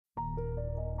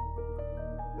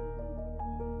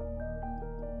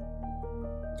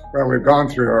Well, we've gone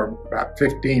through about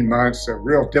 15 months of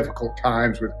real difficult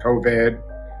times with COVID,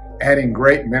 adding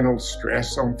great mental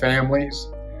stress on families.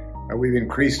 We've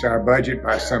increased our budget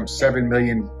by some $7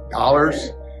 million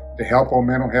to help on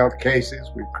mental health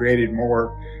cases. We've created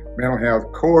more mental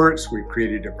health courts. We've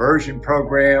created diversion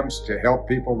programs to help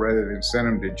people rather than send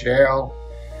them to jail.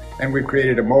 And we've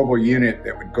created a mobile unit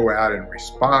that would go out and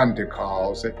respond to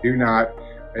calls that do not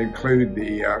include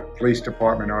the police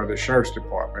department or the sheriff's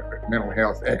department, but mental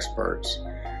health experts.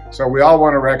 So we all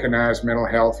want to recognize Mental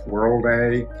Health World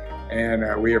Day,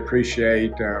 and we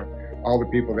appreciate all the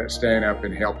people that stand up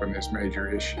and help on this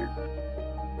major issue.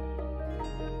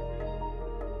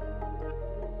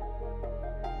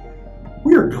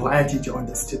 We are glad you joined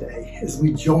us today as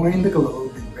we join the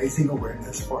globe in raising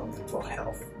awareness for mental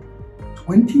health.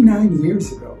 29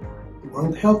 years ago, the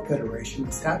World Health Federation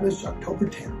established October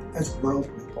 10th as World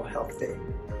Mental Health Day.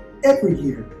 Every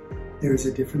year, there is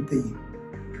a different theme.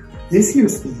 This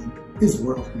year's theme is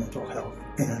World Mental Health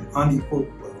in an Unequal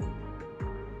World.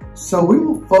 So we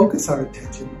will focus our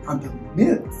attention on the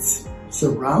myths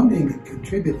surrounding and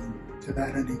contributing to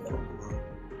that unequal world.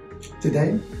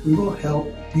 Today, we will help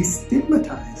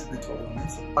destigmatize mental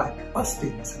illness by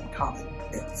busting some common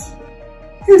myths.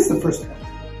 Here's the first one.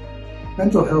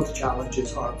 Mental health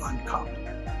challenges are uncommon.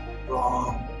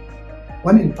 Wrong.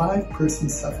 1 in 5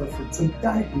 persons suffer from some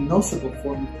diagnosable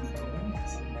form of mental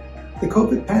illness. The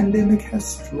COVID pandemic has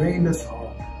strained us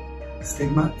all.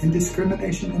 Stigma and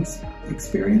discrimination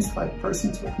experienced by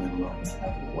persons with mental illness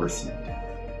have worsened.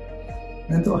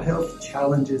 Mental health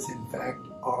challenges, in fact,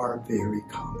 are very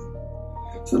common.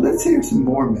 So let's hear some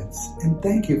more myths, and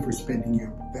thank you for spending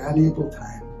your valuable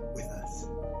time with us.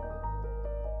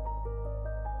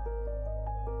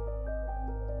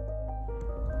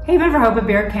 Haven for Hope of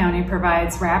Bexar County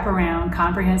provides wraparound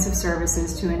comprehensive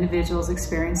services to individuals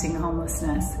experiencing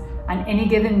homelessness. On any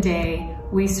given day,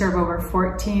 we serve over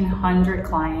 1,400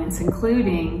 clients,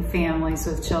 including families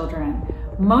with children.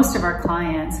 Most of our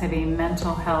clients have a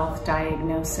mental health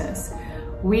diagnosis.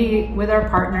 We, with our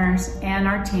partners and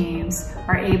our teams,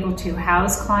 are able to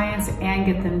house clients and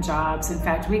get them jobs. In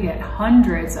fact, we get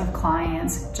hundreds of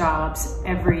clients jobs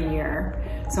every year.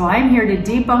 So I'm here to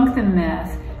debunk the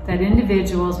myth that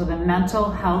individuals with a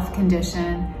mental health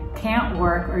condition can't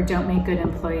work or don't make good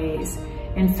employees.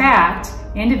 In fact,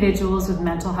 individuals with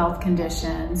mental health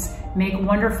conditions make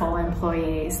wonderful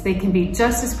employees. They can be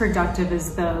just as productive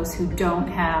as those who don't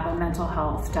have a mental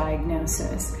health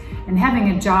diagnosis. And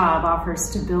having a job offers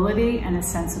stability and a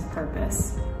sense of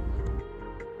purpose.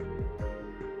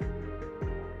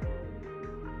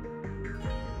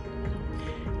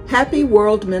 Happy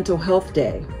World Mental Health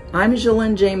Day. I'm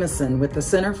Jillian Jameson with the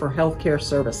Center for Healthcare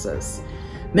Services.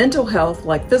 Mental health,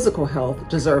 like physical health,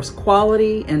 deserves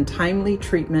quality and timely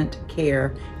treatment,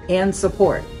 care, and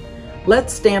support.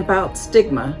 Let's stamp out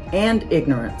stigma and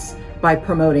ignorance by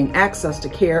promoting access to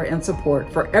care and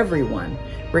support for everyone,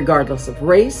 regardless of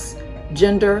race,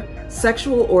 gender,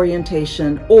 sexual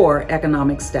orientation, or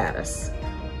economic status.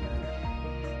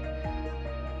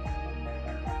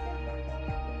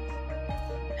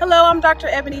 Hello, I'm Dr.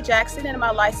 Ebony Jackson, and I'm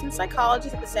a licensed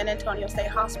psychologist at the San Antonio State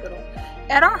Hospital.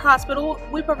 At our hospital,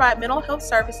 we provide mental health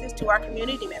services to our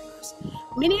community members.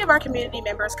 Many of our community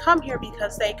members come here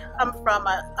because they come from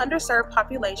an underserved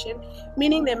population,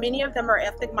 meaning that many of them are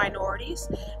ethnic minorities,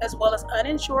 as well as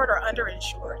uninsured or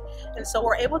underinsured. And so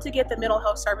we're able to get the mental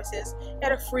health services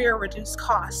at a free or reduced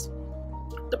cost.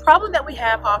 The problem that we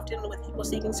have often with people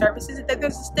seeking services is that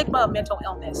there's a stigma of mental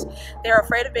illness. They're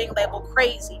afraid of being labeled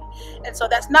crazy. And so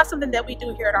that's not something that we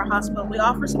do here at our hospital. We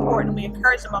offer support and we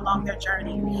encourage them along their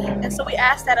journey. And so we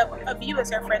ask that of you as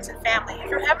their friends and family. If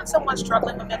you're having someone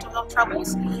struggling with mental health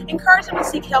troubles, encourage them to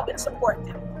seek help and support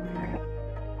them.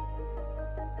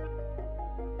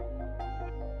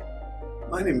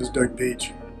 My name is Doug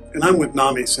Beach, and I'm with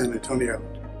NAMI San Antonio.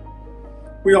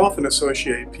 We often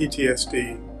associate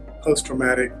PTSD,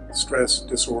 post-traumatic stress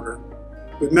disorder,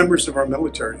 with members of our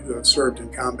military who have served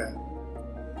in combat.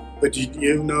 But did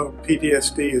you know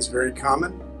PTSD is very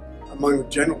common among the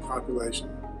general population?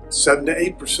 7 to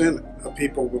 8% of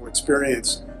people will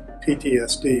experience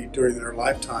PTSD during their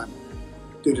lifetime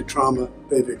due to trauma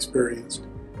they've experienced.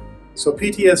 So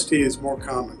PTSD is more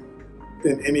common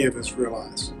than any of us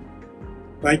realize.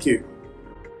 Thank you.